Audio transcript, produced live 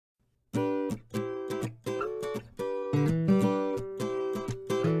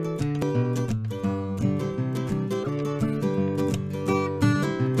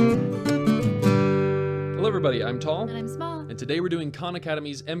everybody, I'm Tall. And I'm Small. And today we're doing Khan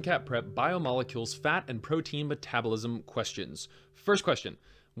Academy's MCAT Prep Biomolecules Fat and Protein Metabolism questions. First question,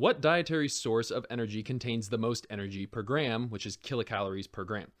 what dietary source of energy contains the most energy per gram, which is kilocalories per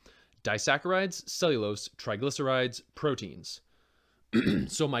gram? Disaccharides, cellulose, triglycerides, proteins.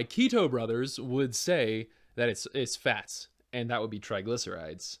 So my keto brothers would say that it's fats, and that would be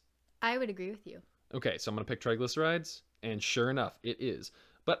triglycerides. I would agree with you. Okay, so I'm going to pick triglycerides, and sure enough, it is.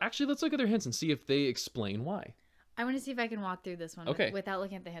 But actually, let's look at their hints and see if they explain why. I want to see if I can walk through this one without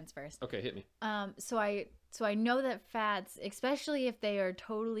looking at the hints first. Okay, hit me. So I know that fats, especially if they are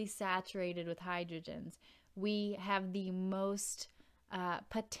totally saturated with hydrogens, we have the most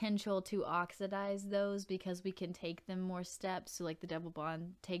potential to oxidize those because we can take them more steps. So like the double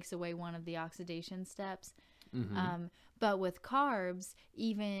bond takes away one of the oxidation steps. Mm-hmm. But with carbs,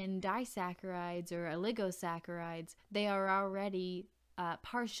 even disaccharides or oligosaccharides, they are already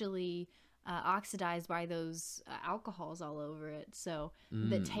partially oxidized by those alcohols all over it. So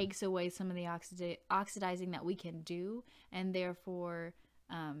that takes away some of the oxidizing that we can do, and therefore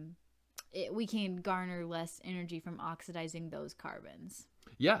we can garner less energy from oxidizing those carbons.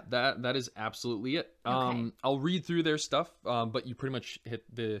 Yeah, that is absolutely it. Okay. I'll read through their stuff, but you pretty much hit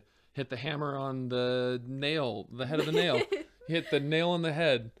the hammer on the nail, the head of the nail. Hit the nail on the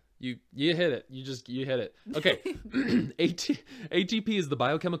head. You hit it. You hit it. Okay. ATP is the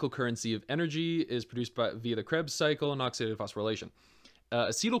biochemical currency of energy, is produced via the Krebs cycle and oxidative phosphorylation.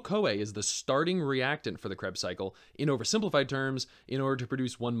 Acetyl-CoA is the starting reactant for the Krebs cycle. In oversimplified terms, in order to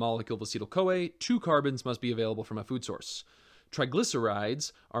produce one molecule of acetyl-CoA, 2 carbons must be available from a food source.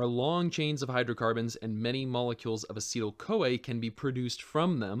 Triglycerides are long chains of hydrocarbons, and many molecules of acetyl-CoA can be produced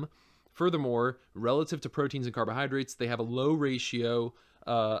from them. Furthermore, relative to proteins and carbohydrates, they have a low ratio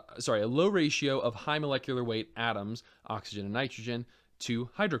of high molecular weight atoms, oxygen and nitrogen, to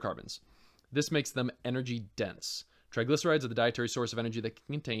hydrocarbons. This makes them energy dense. Triglycerides are the dietary source of energy that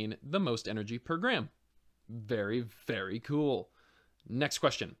can contain the most energy per gram. Very, very cool. Next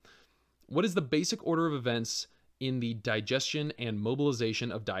question. What is the basic order of events in the digestion and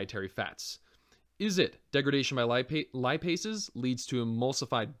mobilization of dietary fats? Is it degradation by lipases, leads to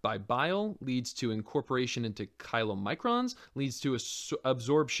emulsified by bile, leads to incorporation into chylomicrons, leads to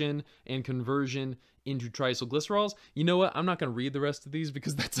absorption and conversion into triacylglycerols? You know what? I'm not going to read the rest of these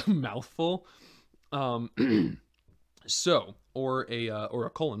because that's a mouthful. Or a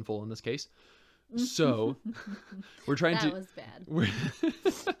colon full in this case. So we're trying that was bad.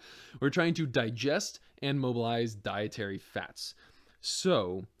 We're trying to digest and mobilize dietary fats.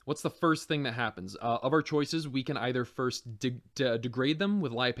 So what's the first thing that happens? Of our choices, we can either first degrade them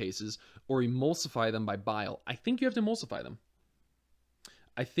with lipases or emulsify them by bile. I think you have to emulsify them.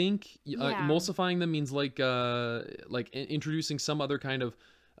 I think emulsifying them means like introducing some other kind of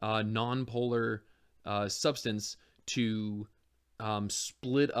non-polar substance to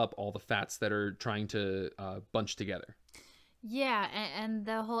split up all the fats that are trying to bunch together. Yeah, and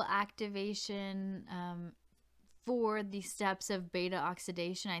the whole activation for the steps of beta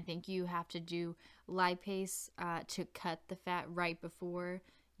oxidation, I think you have to do lipase to cut the fat right before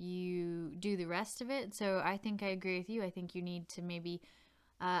you do the rest of it. So I think I agree with you. I think you need to maybe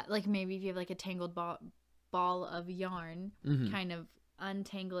if you have like a tangled ball of yarn, kind of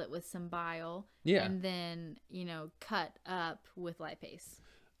untangle it with some bile, and then cut up with lipase.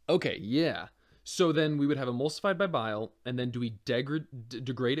 Okay, yeah. So then we would have emulsified by bile, and then do we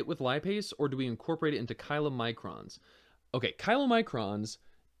degrade it with lipase, or do we incorporate it into chylomicrons? Okay, chylomicrons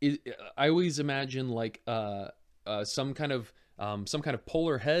is, I always imagine like some kind of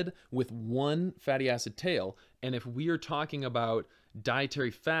polar head with one fatty acid tail. And if we are talking about dietary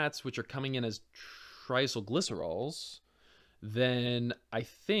fats, which are coming in as triacylglycerols, then I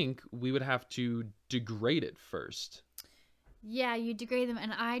think we would have to degrade it first. Yeah, you degrade them,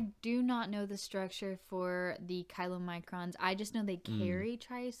 and I do not know the structure for the chylomicrons. I just know they carry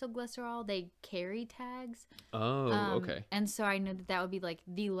triacylglycerol. They carry tags. Oh, okay. And so I know that would be like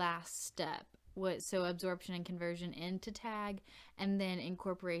the last step. So absorption and conversion into tag, and then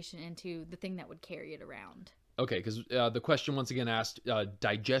incorporation into the thing that would carry it around. Okay, because the question once again asked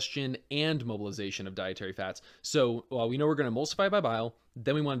digestion and mobilization of dietary fats. So we know we're going to emulsify by bile,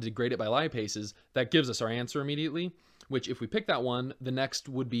 then we want to degrade it by lipases. That gives us our answer immediately, which if we pick that one, the next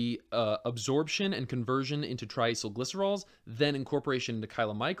would be absorption and conversion into triacylglycerols, then incorporation into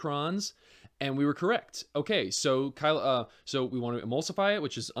chylomicrons, and we were correct. Okay, so so we want to emulsify it,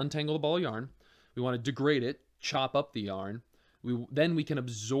 which is untangle the ball of yarn. We want to degrade it, chop up the yarn. Then we can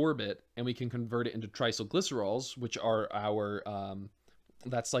absorb it and we can convert it into triacylglycerols, which are our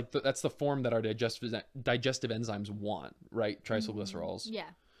that's the form that our digestive enzymes want, right? Triacylglycerols. Yeah.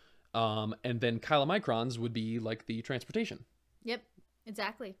 And then chylomicrons would be like the transportation. Yep,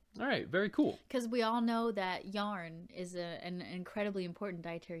 exactly. All right, very cool. Because we all know that yarn is an incredibly important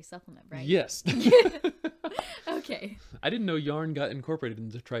dietary supplement, right? Yes. Okay. I didn't know yarn got incorporated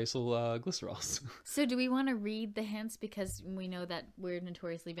into triacylglycerols. So do we want to read the hints because we know that we're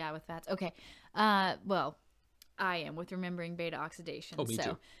notoriously bad with fats? Okay. Well, I am with remembering beta oxidation. Oh, me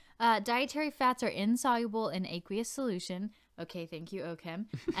too. Dietary fats are insoluble in aqueous solution. Okay, thank you, OChem.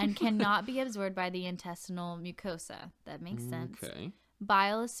 And cannot be absorbed by the intestinal mucosa. That makes sense. Okay.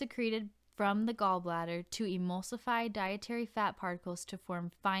 Bile is secreted from the gallbladder to emulsify dietary fat particles to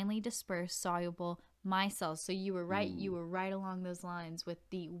form finely dispersed soluble micelles. So you were right. You were right along those lines with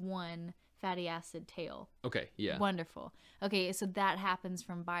the one fatty acid tail. Okay, yeah. Wonderful. Okay, so that happens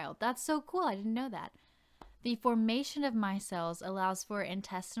from bile. That's so cool. I didn't know that. The formation of micelles allows for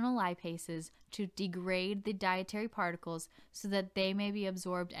intestinal lipases to degrade the dietary particles so that they may be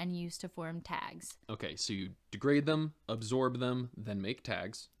absorbed and used to form tags. Okay, so you degrade them, absorb them, then make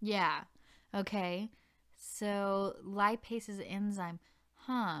tags. Yeah. Okay. So lipase is an enzyme.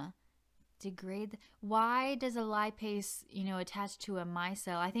 Degrade. Why does a lipase, attach to a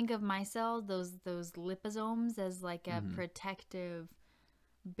micelle? I think of micelle, those liposomes, as like a protective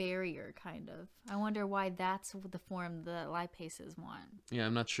barrier, kind of. I wonder why that's the form the lipases want. Yeah,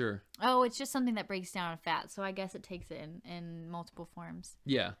 I'm not sure. Oh, it's just something that breaks down a fat, so I guess it takes it in multiple forms.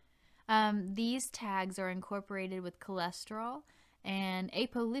 Yeah. These tags are incorporated with cholesterol and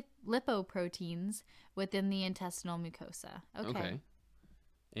apolipoproteins within the intestinal mucosa. Okay.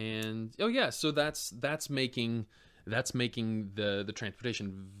 And so that's making the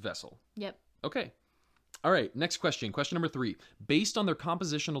transportation vessel. Yep. Okay. All right, next question. Question number 3. Based on their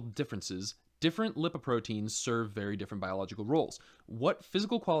compositional differences, different lipoproteins serve very different biological roles. What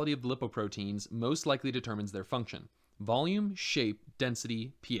physical quality of the lipoproteins most likely determines their function? Volume, shape,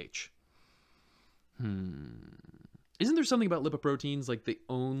 density, pH. Isn't there something about lipoproteins like they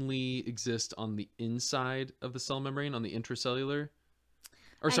only exist on the inside of the cell membrane, on the intracellular?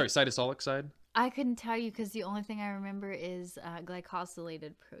 Or cytosolic side? I couldn't tell you because the only thing I remember is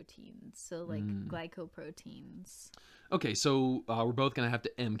glycosylated proteins, so like glycoproteins. Okay, so we're both going to have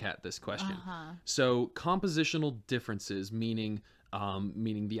to MCAT this question. So compositional differences, meaning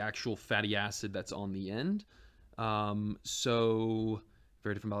the actual fatty acid that's on the end. So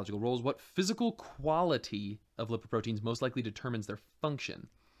very different biological roles. What physical quality of lipoproteins most likely determines their function?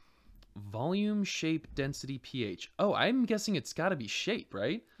 Volume, shape, density, pH. Oh, I'm guessing it's got to be shape,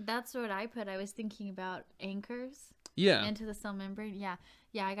 right? That's what I put. I was thinking about anchors. Yeah. Into the cell membrane. Yeah,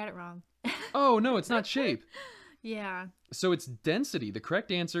 I got it wrong. Oh, no, it's not shape. Yeah. So it's density. The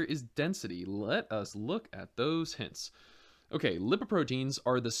correct answer is density. Let us look at those hints. Okay, lipoproteins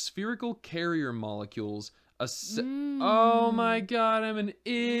are the spherical carrier molecules. Oh my god, I'm an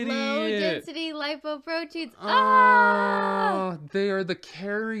idiot. Low density lipoproteins. They are the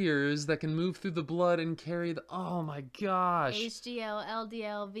carriers that can move through the blood and carry the... Oh my gosh. HDL,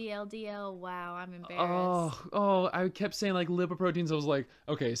 LDL, VLDL. Wow, I'm embarrassed. Oh, I kept saying like lipoproteins. I was like,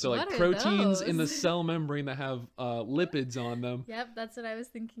 okay, so like What are proteins those? in the cell membrane that have lipids on them. Yep, that's what I was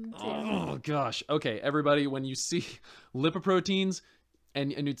thinking too. Oh gosh. Okay, everybody, when you see lipoproteins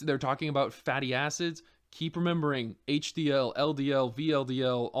and they're talking about fatty acids, keep remembering HDL, LDL,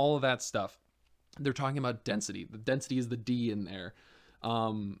 VLDL, all of that stuff. They're talking about density. The density is the D in there.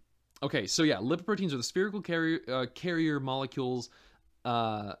 Okay, so yeah, lipoproteins are the spherical carrier molecules,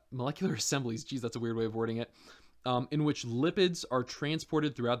 molecular assemblies. Geez, that's a weird way of wording it. In which lipids are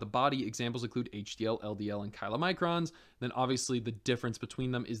transported throughout the body. Examples include HDL, LDL, and chylomicrons. Then obviously the difference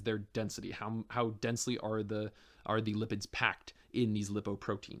between them is their density. How densely are the lipids packed in these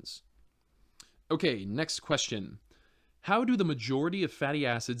lipoproteins? Okay, next question. How do the majority of fatty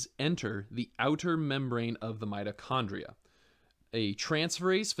acids enter the outer membrane of the mitochondria? A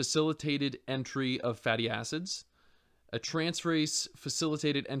transferase facilitated entry of fatty acids, a transferase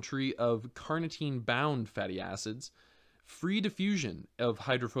facilitated entry of carnitine-bound fatty acids, free diffusion of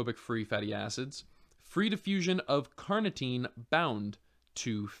hydrophobic free fatty acids, free diffusion of carnitine bound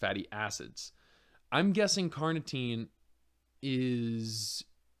to fatty acids. I'm guessing carnitine is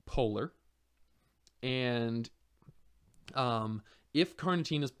polar. And if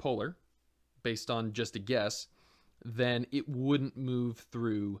carnitine is polar, based on just a guess, then it wouldn't move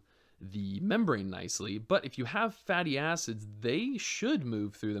through the membrane nicely. But if you have fatty acids, they should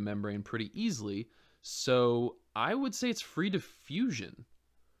move through the membrane pretty easily. So I would say it's free diffusion.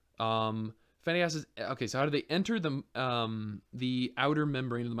 Fatty acids. Okay, so how do they enter the outer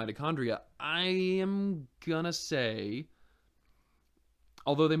membrane of the mitochondria? I am gonna say,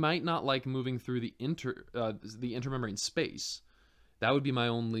 although they might not like moving through the intermembrane space, That would be my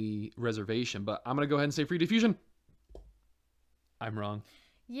only reservation, but I'm going to go ahead and say free diffusion. I'm wrong.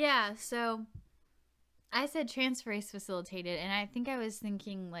 Yeah, so I said transferase facilitated, and I think I was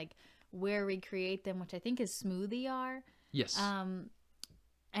thinking like where we create them, which I think is Smoothie R. Yes.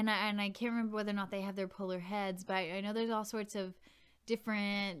 And I can't remember whether or not they have their polar heads, but I know there's all sorts of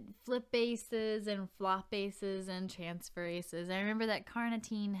different flip bases and flop bases and transferases. I remember that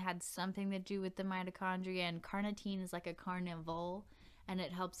carnitine had something to do with the mitochondria, and carnitine is like a carnival, and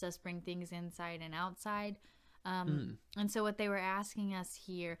it helps us bring things inside and outside. And so what they were asking us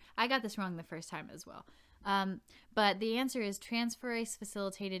here, I got this wrong the first time as well. But the answer is transferase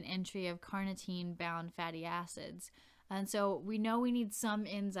facilitated entry of carnitine bound fatty acids. And so we know we need some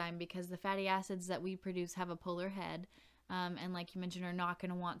enzyme because the fatty acids that we produce have a polar head. And like you mentioned, are not going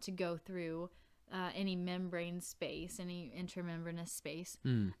to want to go through any membrane space, any intramembranous space.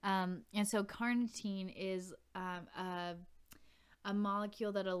 And so carnitine is a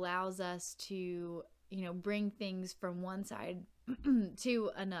molecule that allows us to, bring things from one side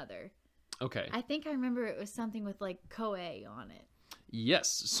to another. Okay. I think I remember it was something with like CoA on it.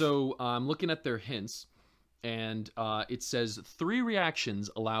 Yes. So I'm looking at their hints, and it says 3 reactions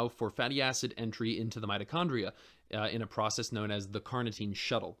allow for fatty acid entry into the mitochondria in a process known as the carnitine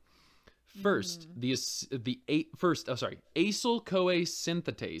shuttle. First, acyl CoA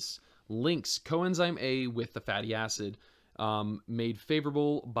synthetase links coenzyme A with the fatty acid, made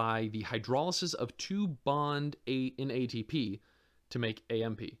favorable by the hydrolysis of 2 bond in ATP to make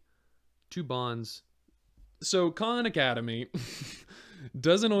AMP. 2 bonds. So Khan Academy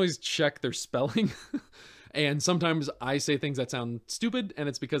doesn't always check their spelling. And sometimes I say things that sound stupid, and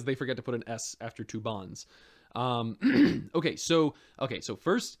it's because they forget to put an S after 2 bonds. Okay, so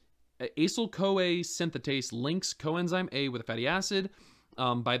first, acyl CoA synthetase links coenzyme A with a fatty acid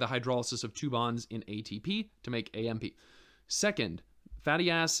by the hydrolysis of 2 bonds in ATP to make AMP. Second,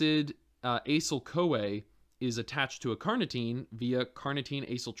 fatty acid acyl CoA is attached to a carnitine via carnitine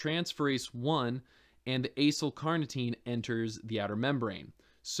acyl transferase 1, and the acyl carnitine enters the outer membrane.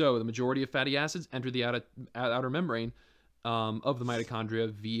 So the majority of fatty acids enter the outer membrane of the mitochondria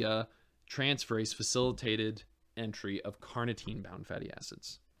via transferase facilitated entry of carnitine-bound fatty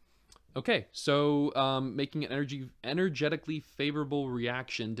acids. Okay, so making an energetically favorable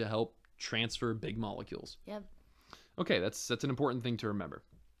reaction to help transfer big molecules. Yep. Okay, that's an important thing to remember.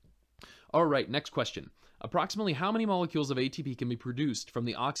 All right, next question. Approximately how many molecules of ATP can be produced from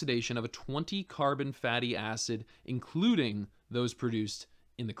the oxidation of a 20-carbon fatty acid, including those produced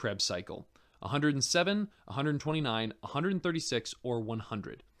in the Krebs cycle? 107, 129, 136, or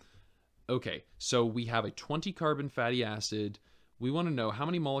 100? Okay, so we have a 20-carbon fatty acid. We want to know how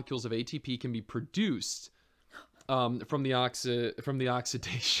many molecules of ATP can be produced from the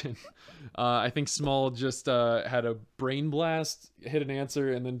oxidation. I think Small just had a brain blast, hit an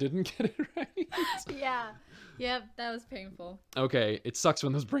answer, and then didn't get it right. Yeah. Yep, that was painful. Okay, it sucks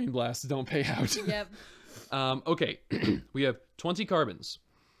when those brain blasts don't pay out. Yep. Okay, we have 20 carbons.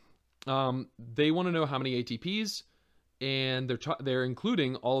 They want to know how many ATPs, and they're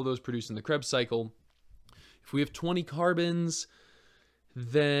including all of those produced in the Krebs cycle. If we have 20 carbons,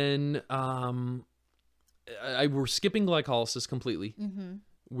 then we're skipping glycolysis completely. Mm-hmm.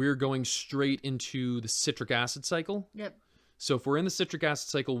 We're going straight into the citric acid cycle. Yep. So if we're in the citric acid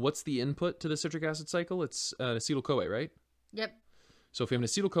cycle, what's the input to the citric acid cycle? It's acetyl-CoA, right? Yep. So if we have an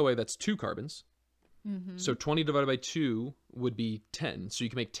acetyl-CoA, that's 2 carbons. Mm-hmm. So 20 divided by 2 would be 10. So you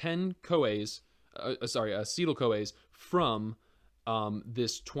can make 10 acetyl-CoAs from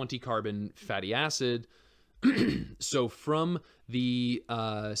this 20-carbon fatty acid. So from the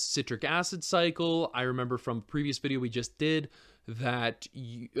citric acid cycle, I remember from a previous video we just did that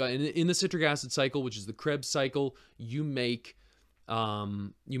in the citric acid cycle, which is the Krebs cycle, you make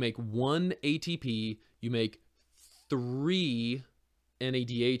 1 ATP, you make 3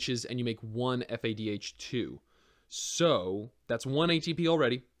 NADHs, and you make 1 FADH2. So that's 1 ATP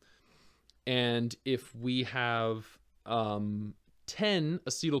already. And if we have 10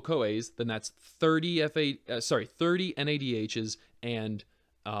 acetyl-CoAs, then that's 30 NADHs, and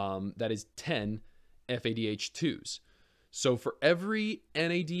that is 10 FADH2s. So for every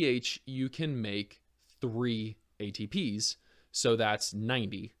NADH, you can make 3 ATPs. So that's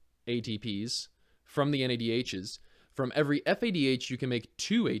 90 ATPs from the NADHs. From every FADH, you can make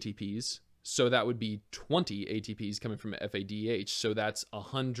 2 ATPs. So that would be 20 ATPs coming from FADH. So that's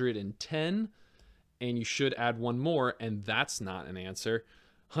 110. And you should add 1 more, and that's not an answer.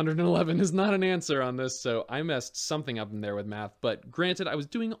 111 is not an answer on this, so I messed something up in there with math. But granted, I was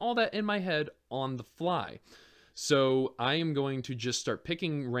doing all that in my head on the fly. So I am going to just start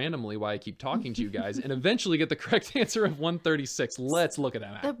picking randomly while I keep talking to you guys and eventually get the correct answer of 136. Let's look at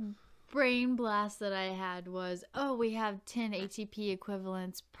that. The brain blast that I had was, we have 10 ATP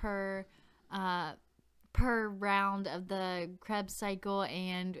equivalents per round of the Krebs cycle,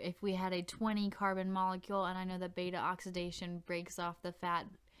 and if we had a 20 carbon molecule, and I know that beta oxidation breaks off the fat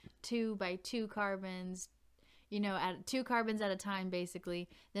 2 by 2 carbons, at 2 carbons at a time basically,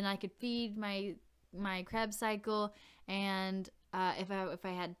 then I could feed my Krebs cycle, and if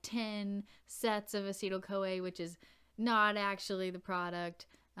I had 10 sets of acetyl-CoA, which is not actually the product,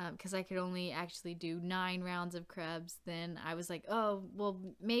 because I could only actually do 9 rounds of Krebs, then I was like, oh, well,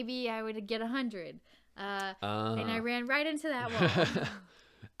 maybe I would get 100. And I ran right into that wall.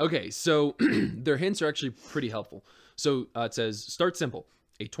 Okay, so their hints are actually pretty helpful. So it says, start simple.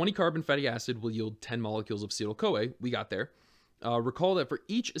 A 20 carbon fatty acid will yield 10 molecules of acetyl-CoA. We got there. Recall that for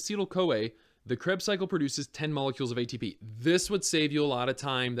each acetyl-CoA, the Krebs cycle produces 10 molecules of ATP. This would save you a lot of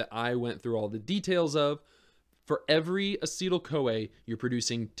time that I went through all the details of. For every acetyl-CoA, you're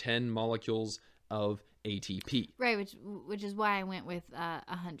producing 10 molecules of ATP. Right, which is why I went with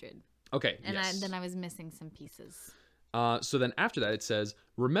 100. Okay, and yes. then I was missing some pieces. So then after that, it says,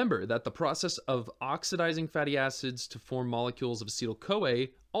 remember that the process of oxidizing fatty acids to form molecules of acetyl-CoA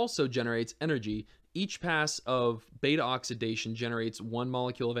also generates energy. Each pass of beta oxidation generates 1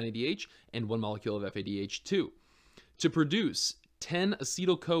 molecule of NADH and 1 molecule of FADH2. To produce 10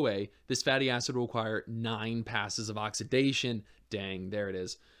 acetyl-CoA, this fatty acid will require 9 passes of oxidation. Dang, there it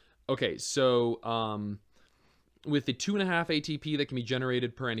is. Okay, so with the 2.5 ATP that can be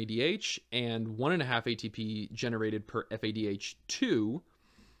generated per NADH and 1.5 ATP generated per FADH2.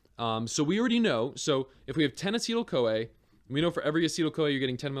 So we already know, so if we have 10 acetyl-CoA, we know for every acetyl-CoA you're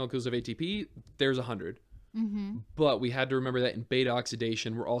getting 10 molecules of ATP, there's 100. Mm-hmm. But we had to remember that in beta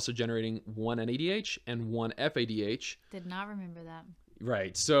oxidation, we're also generating 1 NADH and 1 FADH. Did not remember that.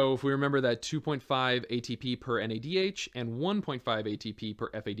 Right. So if we remember that 2.5 ATP per NADH and 1.5 ATP per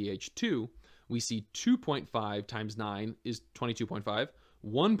FADH2, we see 2.5 times 9 is 22.5.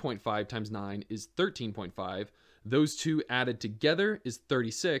 1.5 times 9 is 13.5. Those two added together is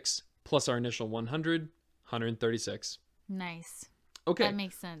 36, plus our initial 100, 136. Nice. Okay. That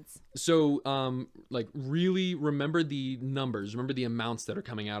makes sense. So, really remember the numbers. Remember the amounts that are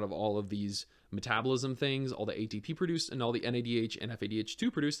coming out of all of these metabolism things, all the ATP produced and all the NADH and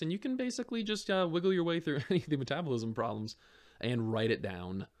FADH2 produced, and you can basically just wiggle your way through any of the metabolism problems and write it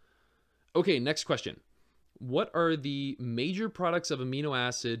down. Okay, next question. What are the major products of amino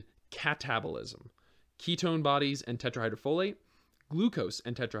acid catabolism? Ketone bodies and tetrahydrofolate, glucose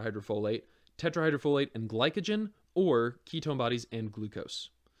and tetrahydrofolate, tetrahydrofolate and glycogen, or ketone bodies and glucose?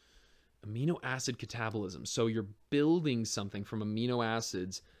 Amino acid catabolism. So you're building something from amino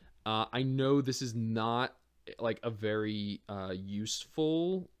acids. I know this is not like a very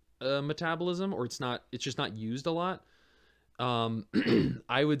useful metabolism, or it's just not used a lot.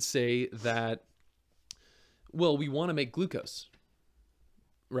 I would say that, well, we want to make glucose,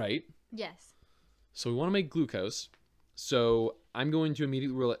 right? Yes. So we want to make glucose. So I'm going to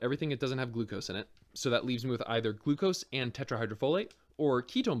immediately rule out everything that doesn't have glucose in it. So that leaves me with either glucose and tetrahydrofolate or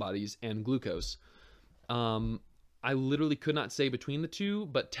ketone bodies and glucose. I literally could not say between the two,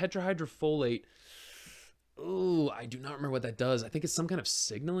 but tetrahydrofolate, I do not remember what that does. I think it's some kind of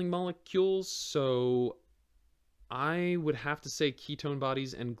signaling molecule. So I would have to say ketone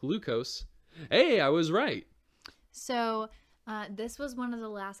bodies and glucose. Hey, I was right. So this was one of the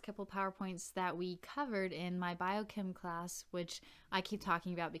last couple PowerPoints that we covered in my biochem class, which I keep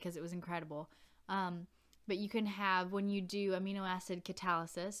talking about because it was incredible. But you can have, when you do amino acid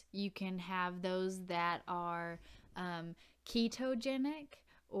catalysis, you can have those that are ketogenic,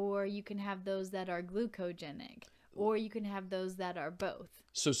 or you can have those that are glucogenic, or you can have those that are both.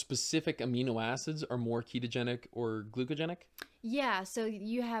 So specific amino acids are more ketogenic or glucogenic? Yeah, so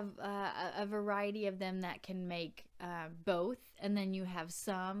you have a variety of them that can make both, and then you have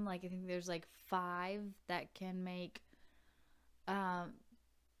some, like I think there's like 5 that can make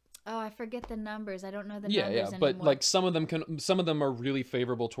I forget the numbers. I don't know the numbers anymore. But like some of them are really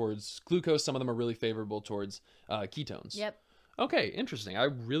favorable towards glucose, some of them are really favorable towards ketones. Yep. Okay, interesting. I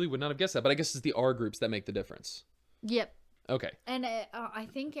really would not have guessed that, but I guess it's the R groups that make the difference. Yep. Okay. And I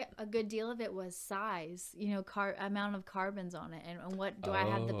think a good deal of it was size, amount of carbons on it, and what do I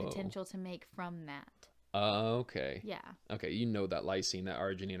have the potential to make from that. Okay. Yeah. Okay, you know that lysine, that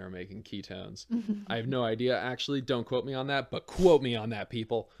arginine are making ketones. I have no idea, actually. Don't quote me on that, but quote me on that,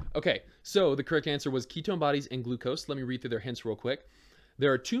 people. Okay, so the correct answer was ketone bodies and glucose. Let me read through their hints real quick.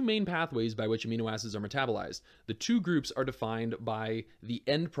 There are 2 main pathways by which amino acids are metabolized. The 2 groups are defined by the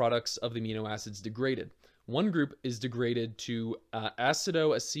end products of the amino acids degraded. One group is degraded to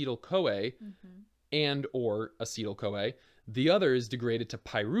acidoacetyl-CoA and or acetyl-CoA. The other is degraded to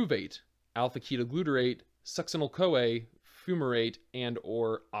pyruvate, alpha-ketoglutarate, succinyl-CoA, fumarate, and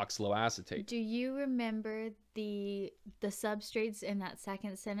or oxaloacetate. Do you remember the substrates in that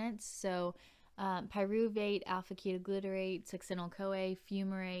second sentence? So pyruvate, alpha-ketoglutarate, succinyl-CoA,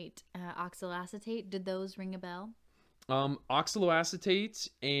 fumarate, oxaloacetate. Did those ring a bell? Oxaloacetate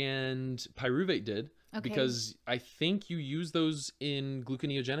and pyruvate did, Okay. because I think you use those in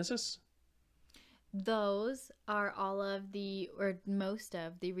gluconeogenesis. Those are all of the, or most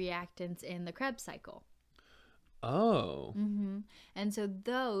of the reactants in the Krebs cycle. Oh. And so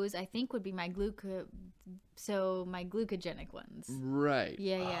those, I think, would be my glucogenic ones. Right.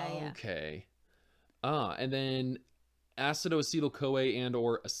 Yeah. Okay. And then acidoacetyl-CoA and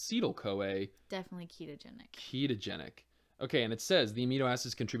or acetyl-CoA. Definitely ketogenic. Ketogenic. Okay, and it says the amino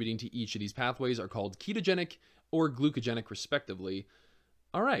acids contributing to each of these pathways are called ketogenic or glucogenic respectively.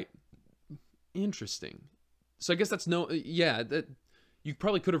 All right. Interesting. So I guess that's that you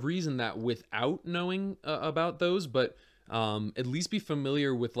probably could have reasoned that without knowing about those, but at least be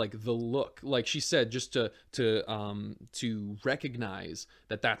familiar with like the look, like she said, just to recognize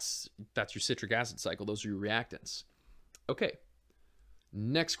that that's your citric acid cycle. Those are your reactants. Okay.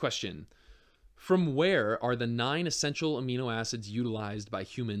 Next question. From where are the 9 essential amino acids utilized by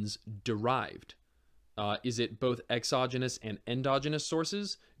humans derived? Is it both exogenous and endogenous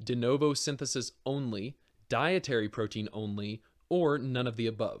sources, de novo synthesis only, dietary protein only, or none of the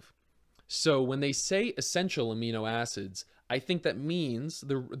above? So when they say essential amino acids, I think that means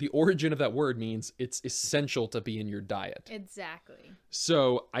the origin of that word means it's essential to be in your diet. Exactly.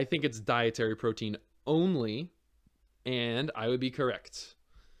 So I think it's dietary protein only, and I would be correct.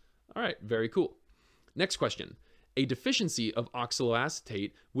 All right, very cool. Next question. A deficiency of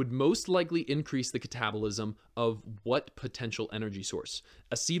oxaloacetate would most likely increase the catabolism of what potential energy source?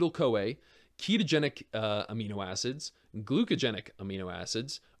 Acetyl-CoA, ketogenic amino acids, glucogenic amino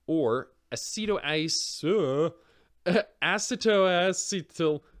acids, or acetoacetyl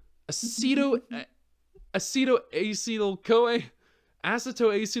CoA?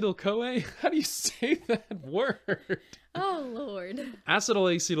 Acetoacetyl-CoA? How do you say that word? Oh, Lord.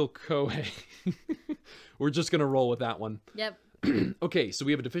 Acetylacetyl-CoA. We're just going to roll with that one. Yep. Okay, so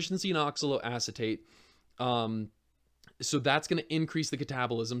we have a deficiency in oxaloacetate. So that's going to increase the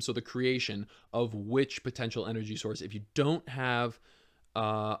catabolism, so the creation of which potential energy source if you don't have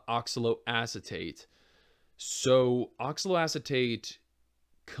oxaloacetate. So oxaloacetate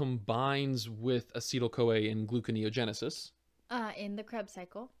combines with acetyl-CoA in gluconeogenesis. In the Krebs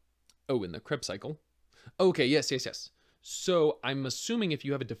cycle. Oh, in the Krebs cycle. Okay, yes. So I'm assuming if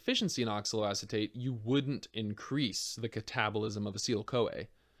you have a deficiency in oxaloacetate, you wouldn't increase the catabolism of acetyl-CoA,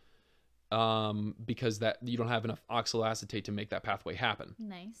 because that you don't have enough oxaloacetate to make that pathway happen.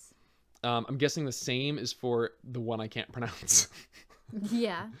 Nice. I'm guessing the same is for the one I can't pronounce.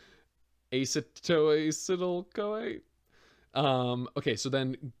 Yeah. Acetoacetyl-CoA. Okay, so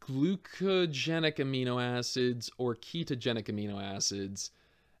then glucogenic amino acids or ketogenic amino acids.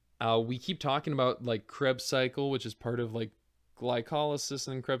 We keep talking about like Krebs cycle, which is part of like glycolysis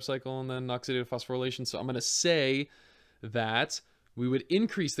and Krebs cycle and then oxidative phosphorylation. So I'm going to say that we would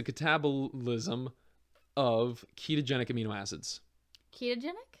increase the catabolism of ketogenic amino acids.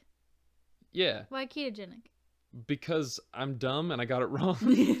 Ketogenic? Yeah. Why ketogenic? Because I'm dumb and I got it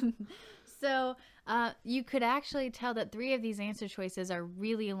wrong. So you could actually tell that 3 of these answer choices are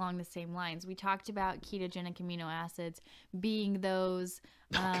really along the same lines. We talked about ketogenic amino acids being those...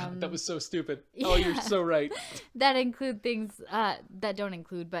 God, that was so stupid. Yeah. Oh, you're so right. That include things that don't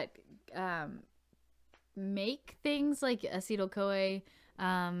include, but make things like acetyl-CoA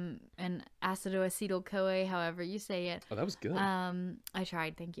and acidoacetyl-CoA, however you say it. Oh, that was good. I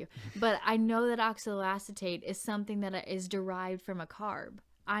tried, thank you. But I know that oxaloacetate is something that is derived from a carb.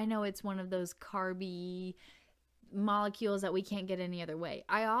 I know it's one of those carby molecules that we can't get any other way.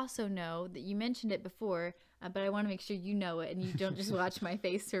 I also know that you mentioned it before, but I want to make sure you know it and you don't just watch my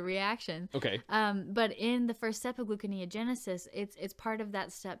face for reaction. Okay. But in the first step of gluconeogenesis, it's part of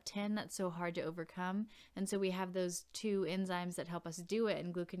that step 10 that's so hard to overcome. And so we have those 2 enzymes that help us do it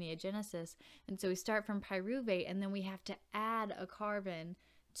in gluconeogenesis. And so we start from pyruvate, and then we have to add a carbon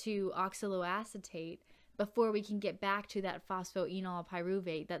to oxaloacetate before we can get back to that phosphoenol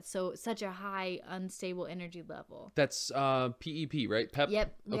pyruvate that's such a high unstable energy level. That's PEP, right? PEP?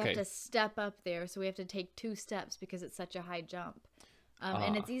 Yep. We Okay. have to step up there. So we have to take 2 steps because it's such a high jump.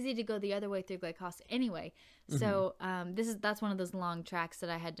 And it's easy to go the other way through glycolysis anyway. So that's one of those long tracks that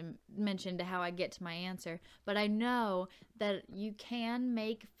I had to mention to how I get to my answer. But I know that you can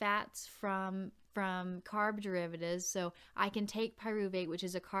make fats from carb derivatives. So I can take pyruvate, which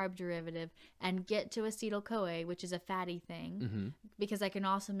is a carb derivative, and get to acetyl-CoA, which is a fatty thing, because I can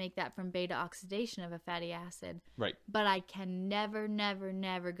also make that from beta oxidation of a fatty acid. Right. But I can never, never,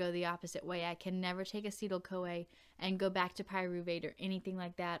 never go the opposite way. I can never take acetyl-CoA and go back to pyruvate or anything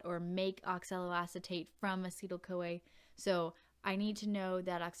like that, or make oxaloacetate from acetyl-CoA. So I need to know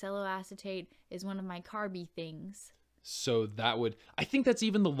that oxaloacetate is one of my carby things. So that would, I think that's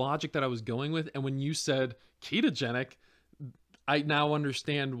even the logic that I was going with. And when you said ketogenic, I now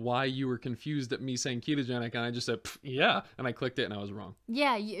understand why you were confused at me saying ketogenic. And I just said, yeah. And I clicked it and I was wrong.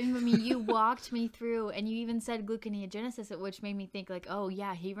 Yeah. You walked me through, and you even said gluconeogenesis, which made me think like, oh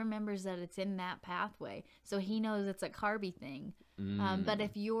yeah, he remembers that it's in that pathway. So he knows it's a carby thing. But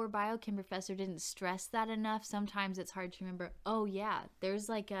if your biochem professor didn't stress that enough, sometimes it's hard to remember, oh yeah, there's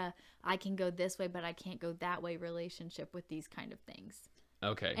like I can go this way, but I can't go that way relationship with these kind of things.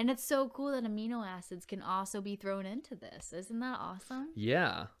 Okay. And it's so cool that amino acids can also be thrown into this. Isn't that awesome?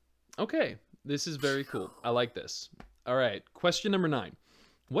 Yeah. Okay. This is very cool. I like this. All right. Question number 9.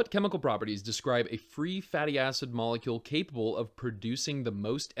 What chemical properties describe a free fatty acid molecule capable of producing the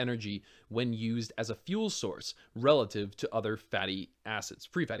most energy when used as a fuel source relative to other fatty acids,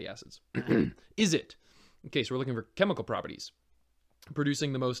 free fatty acids? Is it, okay, so we're looking for chemical properties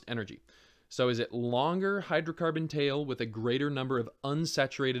producing the most energy. So is it longer hydrocarbon tail with a greater number of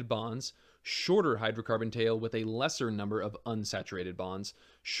unsaturated bonds, shorter hydrocarbon tail with a lesser number of unsaturated bonds,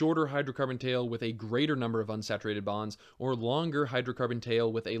 shorter hydrocarbon tail with a greater number of unsaturated bonds, or longer hydrocarbon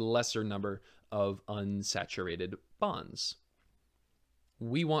tail with a lesser number of unsaturated bonds?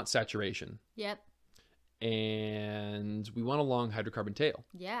 We want saturation. Yep. And we want a long hydrocarbon tail.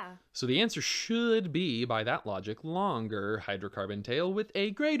 Yeah. So the answer should be, by that logic, longer hydrocarbon tail with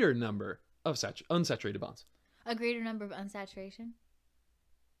a greater number of unsaturated bonds. A greater number of unsaturation?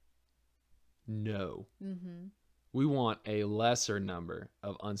 No. We want a lesser number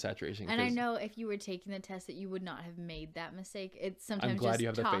of unsaturation. And I know if you were taking the test that you would not have made that mistake. It's sometimes I'm glad just you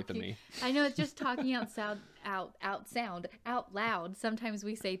have the faith in me. I know, it's just talking out loud. Sometimes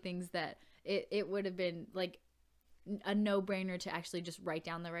we say things that it would have been like a no-brainer to actually just write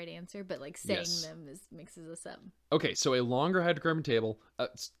down the right answer, but like saying them mixes us up. Okay, so a longer hydrocarbon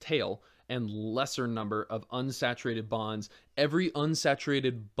tail and lesser number of unsaturated bonds. Every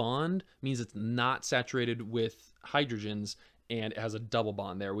unsaturated bond means it's not saturated with hydrogens, and it has a double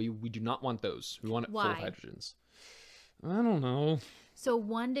bond there. We do not want those. We want it full of hydrogens. I don't know. So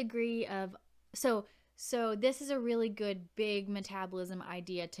 1 degree of so this is a really good big metabolism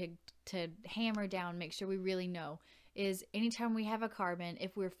idea to hammer down, make sure we really know, is anytime we have a carbon,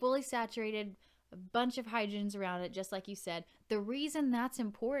 if we're fully saturated, a bunch of hydrogens around it, just like you said, the reason that's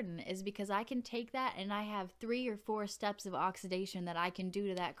important is because I can take that and I have 3 or 4 steps of oxidation that I can do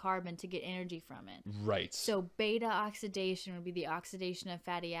to that carbon to get energy from it. Right. So beta oxidation would be the oxidation of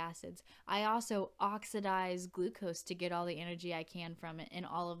fatty acids. I also oxidize glucose to get all the energy I can from it in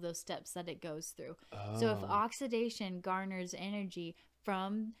all of those steps that it goes through. Oh. So if oxidation garners energy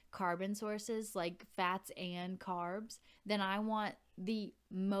from carbon sources like fats and carbs, then I want the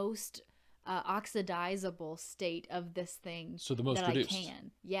most oxidizable state of this thing, so the most that reduced. I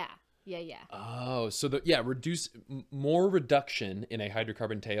can. Yeah. Oh, so more reduction in a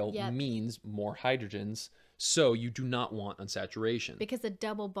hydrocarbon tail means more hydrogens. So you do not want unsaturation, because a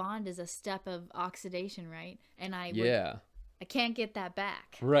double bond is a step of oxidation, right? And I can't get that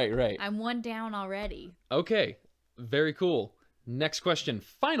back. Right. I'm 1 down already. Okay, very cool. Next question,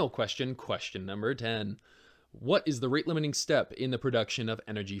 final question, question number 10. What is the rate-limiting step in the production of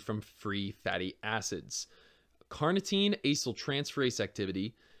energy from free fatty acids? Carnitine acyltransferase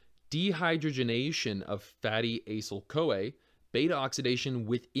activity, dehydrogenation of fatty acyl-CoA, beta oxidation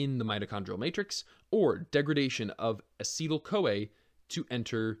within the mitochondrial matrix, or degradation of acetyl-CoA to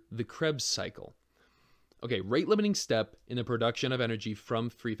enter the Krebs cycle. Okay, rate-limiting step in the production of energy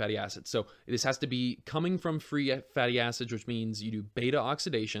from free fatty acids. So this has to be coming from free fatty acids, which means you do beta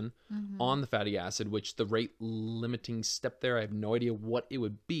oxidation on the fatty acid, which the rate-limiting step there, I have no idea what it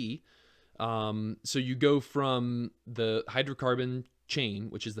would be. So you go from the hydrocarbon chain,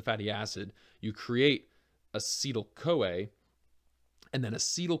 which is the fatty acid, you create acetyl-CoA, and then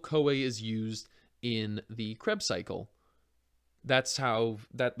acetyl-CoA is used in the Krebs cycle. That's how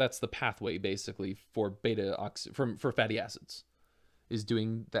that's the pathway basically for for fatty acids, is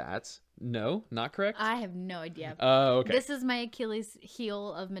doing that. No, not correct. I have no idea. Oh, okay. This is my Achilles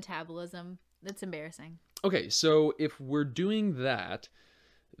heel of metabolism. That's embarrassing. Okay, so if we're doing that,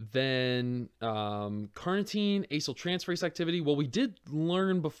 Then carnitine acyltransferase activity. Well, we did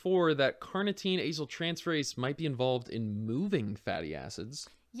learn before that carnitine acyltransferase might be involved in moving fatty acids.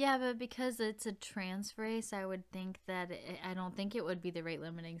 Yeah, but because it's a transferase, I would think that I don't think it would be the rate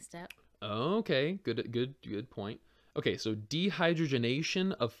limiting step. Okay, good point. Okay, so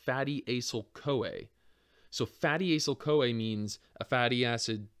dehydrogenation of fatty acyl CoA. So fatty acyl CoA means a fatty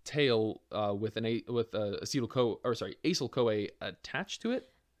acid tail with acyl CoA attached to it.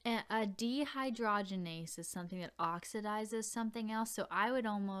 A dehydrogenase is something that oxidizes something else. So I would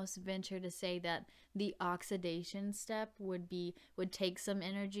almost venture to say that the oxidation step would take some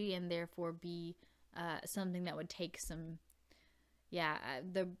energy and therefore be something that would take some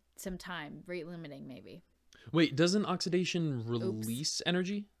time, rate limiting maybe. Wait, doesn't oxidation release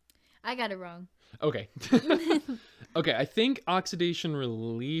energy? I got it wrong. Okay. Okay, I think oxidation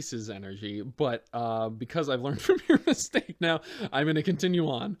releases energy, but because I've learned from your mistake now, I'm going to continue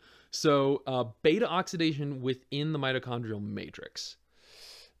on. So beta oxidation within the mitochondrial matrix.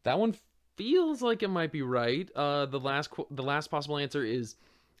 That one feels like it might be right. The last possible answer is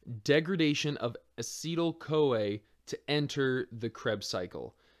degradation of acetyl-CoA to enter the Krebs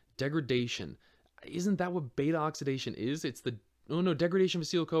cycle. Degradation. Isn't that what beta oxidation is? It's the degradation of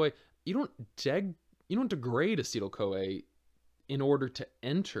acetyl-CoA. You don't degrade acetyl-CoA in order to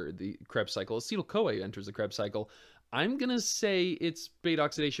enter the Krebs cycle. Acetyl-CoA enters the Krebs cycle. I'm going to say it's beta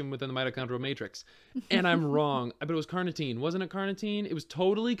oxidation within the mitochondrial matrix. And I'm wrong. I bet it was carnitine. Wasn't it carnitine? It was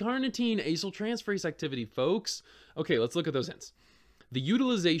totally carnitine. Acyltransferase activity, folks. Okay, let's look at those hints. The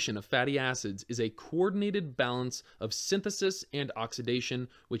utilization of fatty acids is a coordinated balance of synthesis and oxidation,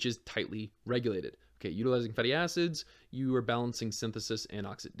 which is tightly regulated. Okay, utilizing fatty acids, you are balancing synthesis and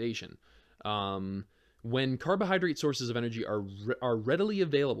oxidation. When carbohydrate sources of energy are readily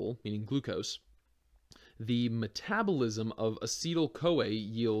available, meaning glucose, the metabolism of acetyl-CoA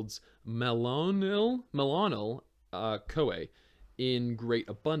yields malonyl CoA. In great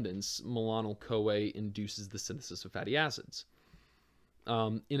abundance, malonyl-CoA induces the synthesis of fatty acids.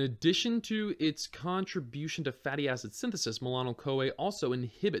 In addition to its contribution to fatty acid synthesis, malonyl-CoA also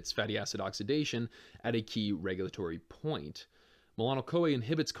inhibits fatty acid oxidation at a key regulatory point. Malonyl-CoA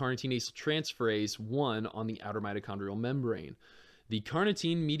inhibits carnitine acyltransferase 1 on the outer mitochondrial membrane. The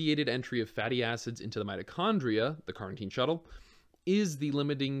carnitine-mediated entry of fatty acids into the mitochondria, the carnitine shuttle, is the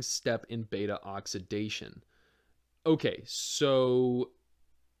limiting step in beta oxidation. Okay, so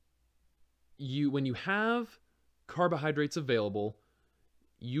when you have carbohydrates available,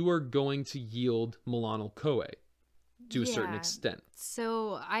 you are going to yield malonyl-CoA to a certain extent.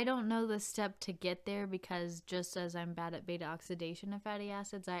 So I don't know the step to get there because just as I'm bad at beta oxidation of fatty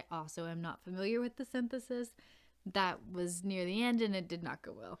acids, I also am not familiar with the synthesis. That was near the end and it did not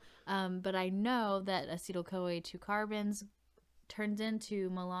go well. But I know that acetyl-CoA 2 carbons turns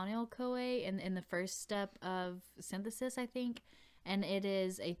into malonyl-CoA in the first step of synthesis, I think. And it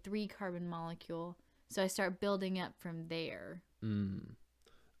is a 3-carbon molecule. So I start building up from there.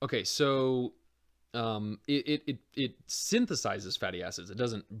 Okay, so it synthesizes fatty acids. It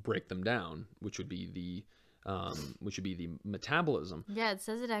doesn't break them down, which would be the metabolism. Yeah, it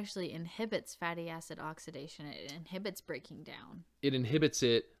says it actually inhibits fatty acid oxidation. It inhibits breaking down. It inhibits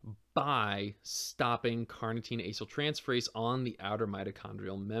it by stopping carnitine acyltransferase on the outer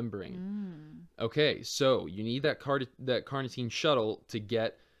mitochondrial membrane. Okay, so you need that carnitine shuttle to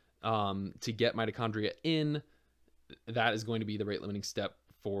get mitochondria in. That is going to be the rate limiting step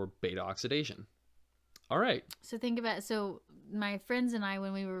for beta oxidation. All right. So think about my friends and I,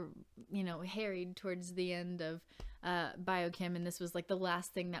 when we were, harried towards the end of biochem, and this was like the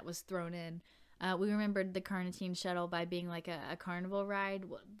last thing that was thrown in, we remembered the carnitine shuttle by being like a carnival ride,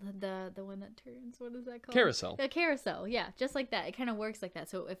 the one that turns. What is that called? Carousel. A carousel, yeah, just like that. It kind of works like that.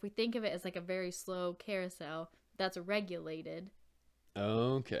 So if we think of it as like a very slow carousel, that's regulated.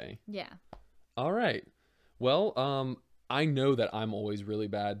 Okay. Yeah. All right. Well, I know that I'm always really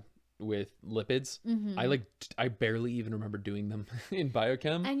bad with lipids. I barely even remember doing them in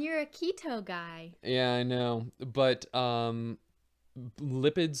biochem. And you're a keto guy. Yeah, I know. But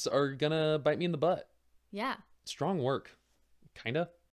lipids are gonna bite me in the butt. Yeah. Strong work. Kinda.